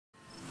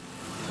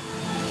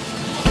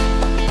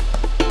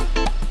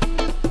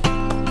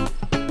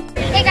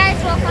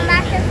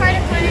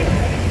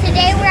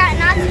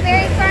Knott's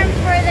Berry Farm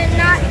for the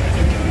Knott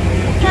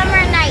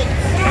Summer Nights.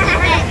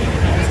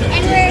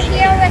 And we're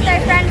here with our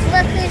friends.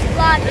 Look who's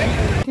vlogging.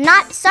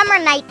 Knott Summer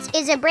Nights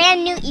is a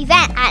brand new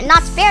event at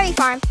Knott's Berry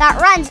Farm that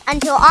runs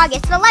until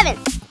August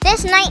 11th.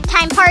 This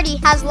nighttime party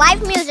has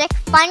live music,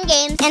 fun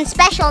games, and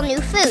special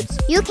new foods.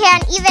 You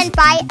can even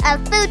buy a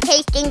food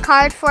tasting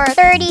card for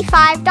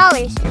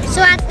 $35.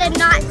 So at the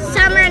Knott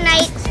Summer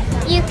Nights,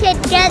 you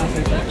could get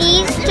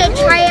these to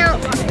try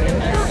out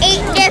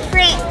 8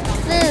 different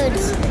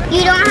foods.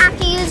 You don't have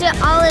to use it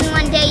all in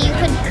one day. You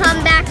could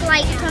come back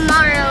like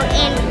tomorrow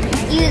and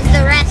use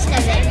the rest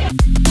of it.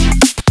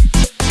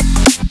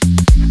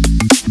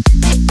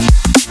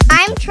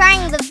 I'm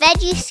trying the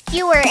veggie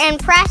skewer and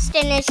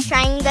Preston is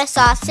trying the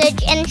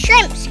sausage and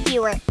shrimp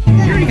skewer. You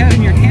already have it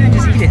in your can,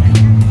 just eat it.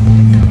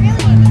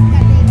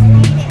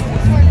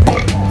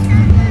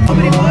 How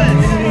many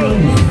ones?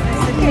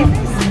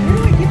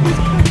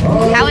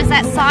 How is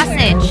that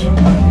sausage?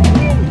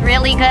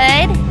 Really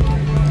good?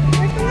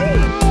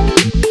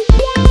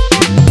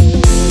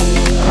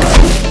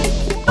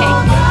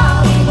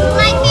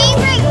 My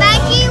favorite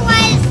veggie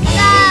was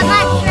the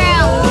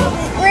mushroom.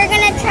 We're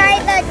gonna try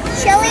the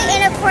chili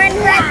in a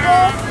cornbread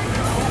bowl.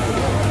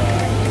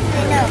 I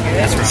know.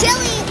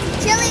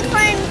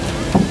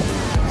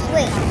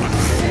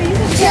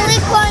 Chili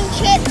corn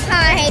chip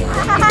pie.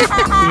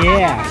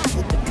 Yeah.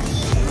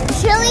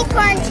 Chili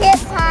corn chip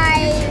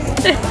pie.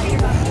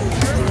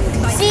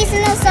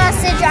 Seasonal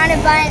sausage on a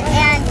bun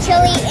and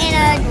chili in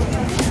a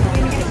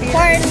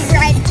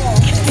cornbread bowl.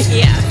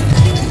 Yeah.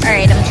 All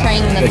right, I'm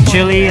trying The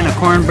chili in a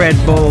cornbread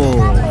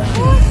bowl.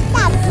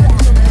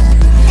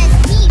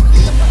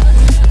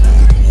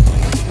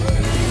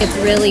 It's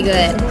really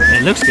good.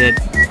 It looks good.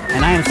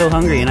 And I am so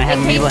hungry and I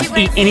haven't been able to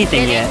eat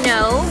anything yet.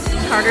 No,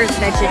 Carter's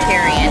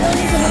vegetarian.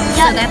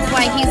 So that's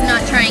why he's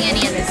not trying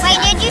any of this Wait,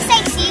 stuff. did you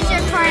say Caesar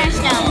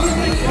cornerstones?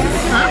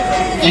 Huh?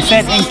 It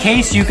said in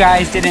case you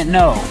guys didn't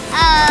know.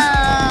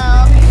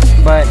 Oh.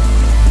 But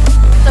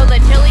So the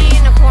chili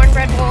in a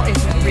cornbread bowl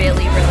is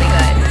really, really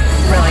good.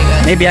 Really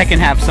good. maybe I can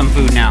have some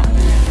food now.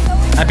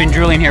 I've been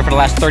drooling here for the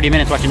last 30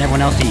 minutes watching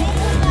everyone else eat.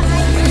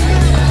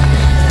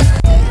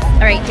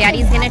 All right,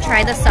 Daddy's gonna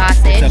try the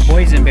sausage. It's a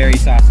boysenberry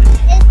sausage.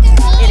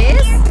 It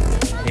is?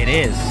 It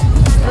is.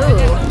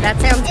 Ooh, that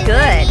sounds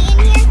good.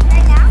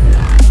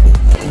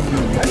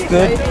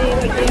 Good.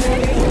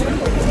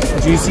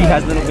 Juicy,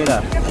 has a little bit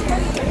of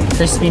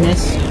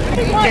crispiness.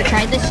 Here,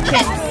 try this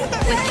chips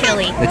with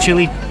chili. The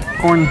chili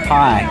corn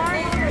pie.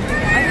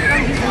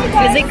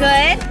 Is it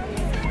good?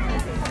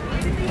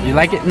 You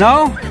like it?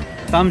 No?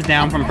 Thumbs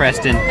down from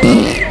Preston.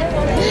 Which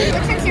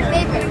one's your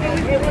favorite?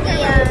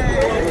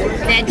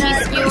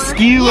 Veggie skewer?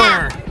 Skewer.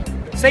 Yeah.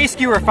 Say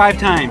skewer 5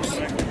 times.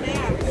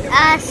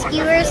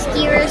 Skewer,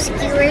 skewer,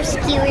 skewer,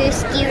 skewer,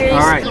 skewer.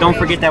 All right, don't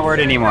forget that word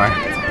anymore.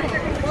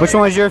 Which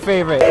one was your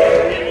favorite?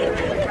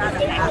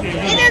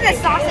 Either the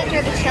sausage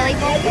or the chili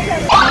bowl.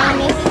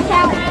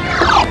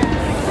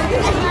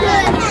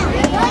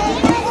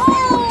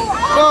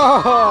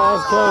 Oh, that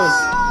was close.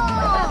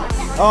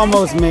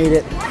 Almost made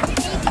it.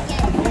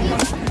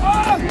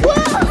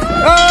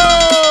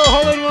 Oh,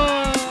 hole in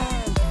one.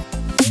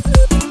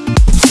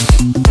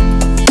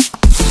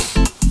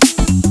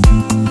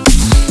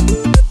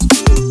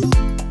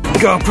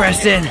 Go,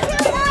 Preston.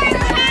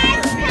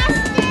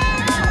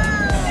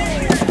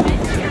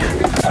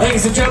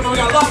 Ladies and gentlemen, we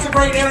got lots of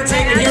great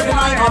entertainment here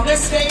tonight on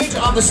this stage.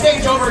 On the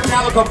stage over at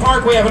Calico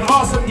Park, we have an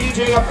awesome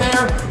DJ up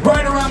there.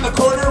 Right around the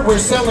corner, we're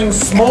selling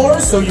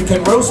s'mores so you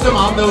can roast them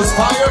on those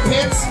fire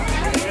pits.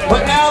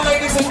 But now,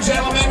 ladies and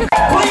gentlemen,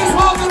 please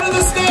welcome to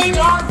the stage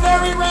our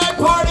very rad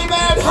party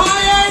man,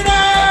 Hiatus!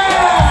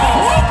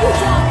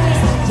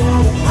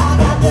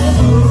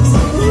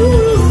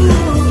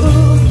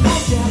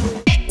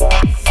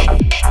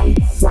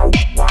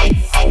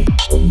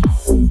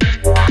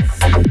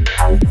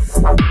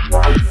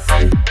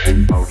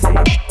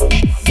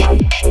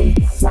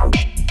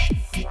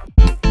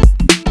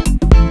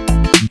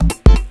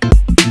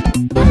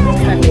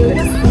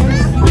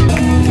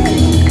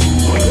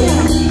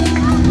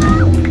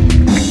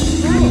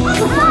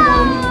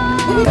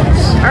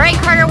 All right,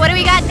 Carter, what do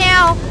we got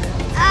now?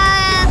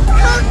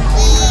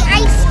 Cookie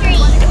ice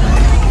cream.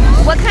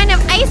 What kind of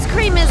ice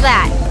cream is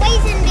that?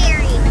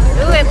 Boysenberry.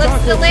 Ooh, it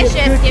looks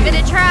delicious. Give it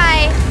a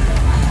try.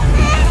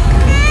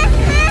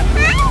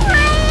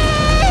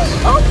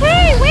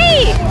 Okay,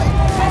 wait.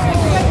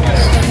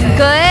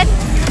 Good?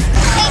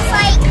 Tastes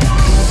like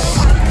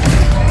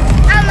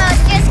almost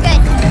just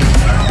good.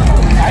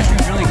 Ice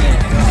cream's really good.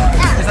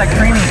 It's like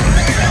creamy.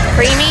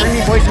 Creamy?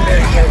 Creamy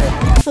boysenberry flavor.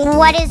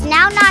 What is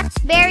now Knott's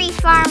Berry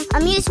Farm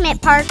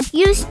Amusement Park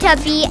used to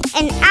be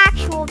an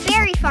actual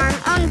berry farm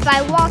owned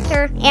by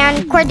Walter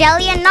and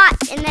Cordelia Knott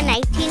in the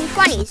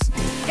 1920s.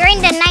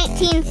 During the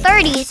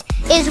 1930s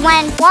is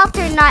when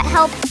Walter Knott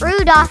helped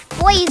Rudolph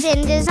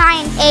Boysen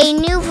design a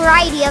new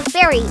variety of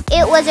berry.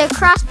 It was a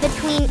cross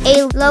between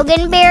a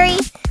loganberry,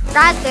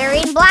 raspberry,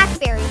 and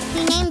blackberry.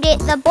 He named it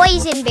the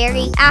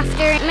boysenberry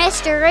after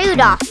Mr.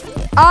 Rudolph.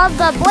 all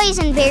the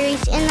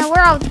boysenberries in the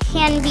world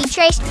can be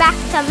traced back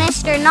to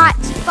Mr.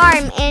 Knott's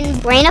farm in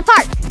Buena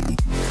Park.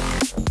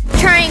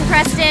 Trying,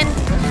 Preston.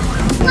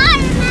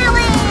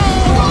 Watermelon!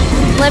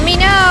 Let me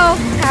know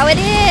how it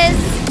is.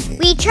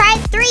 We tried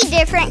 3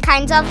 different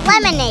kinds of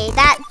lemonade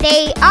that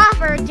they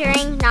offer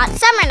during Knott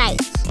Summer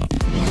Nights.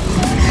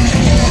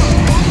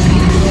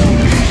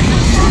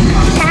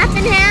 Half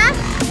and half?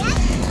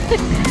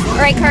 All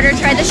right, Carter,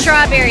 try the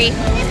strawberry.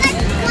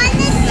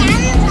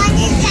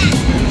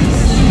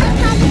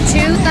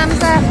 2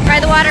 thumbs up. Try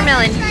the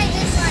watermelon.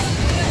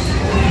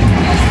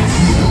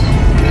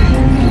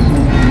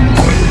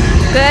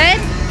 Good?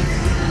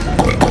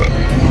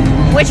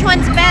 Which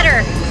one's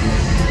better?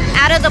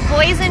 Out of the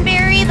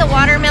boysenberry, the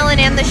watermelon,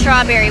 and the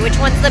strawberry, which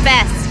one's the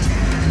best?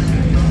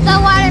 The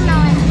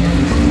watermelon.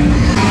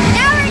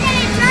 Now we're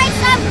gonna try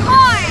some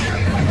corn.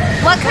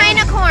 What kind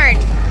of corn?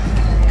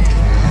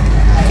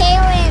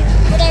 Kale and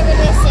whatever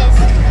this is.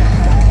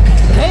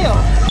 Kale.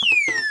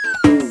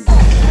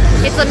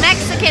 It's a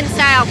Mexican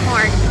style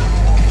corn.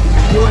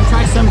 You want to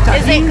try some tahini?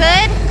 Is it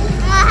good?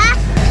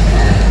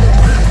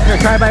 Here,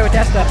 try a bite with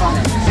that stuff on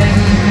it.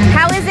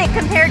 How is it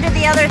compared to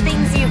the other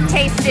things you've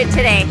tasted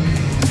today?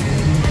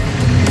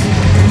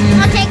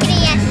 I'll take it a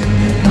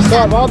yes.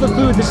 So of all the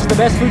food, this is the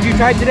best food you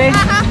tried today?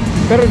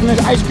 Better than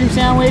the ice cream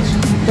sandwich?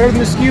 Better than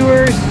the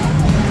skewers?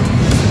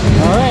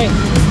 Alright.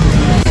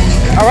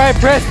 Alright,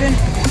 Preston.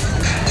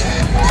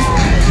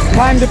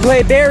 Time to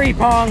play berry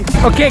pong.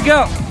 Okay,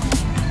 go.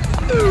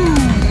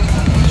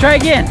 Try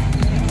again.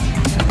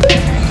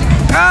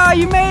 Oh,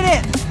 you made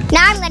it!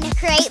 Now I'm going to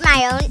create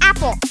my own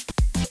apple.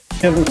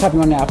 What's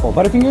topping on the apple?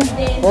 Butterfinger?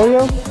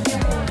 Oreo?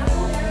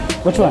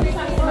 Which one?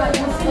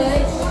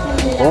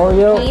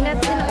 Oreo?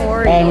 Peanuts and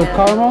Oreo. And with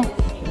caramel?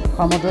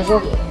 Caramel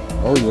drizzle?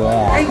 Oh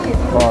yeah.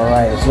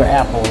 Alright, it's your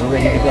apple. We're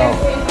ready to go.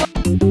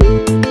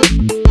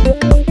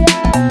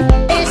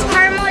 There's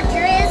caramel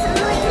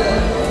drizzle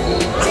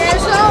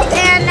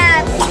and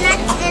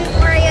peanuts and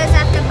Oreos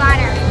at the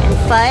bottom. And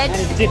fudge. And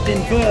it's dipped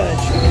in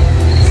fudge.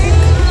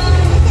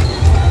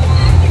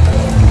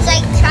 It's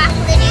like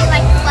chocolatey,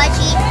 like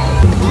fudgy.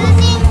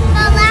 Using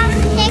the last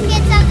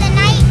tickets of the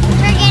night,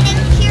 we're getting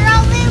hero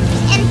loops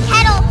and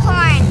kettle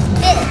corn.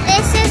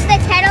 This is the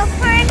kettle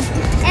corn,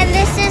 and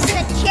this is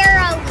the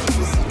churro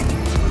loops.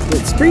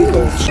 It's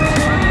sprinkles.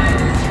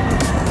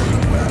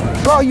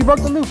 Oh, you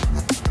broke the loop.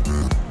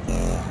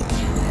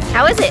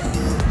 How is it?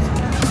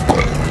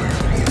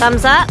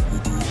 Thumbs up.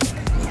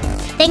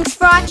 Thanks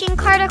for watching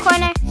Carter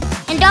Corner,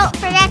 and don't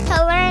forget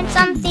to learn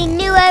something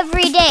new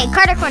every day.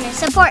 Carter Corner,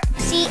 support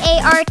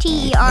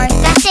C-A-R-T-E-R.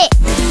 That's it.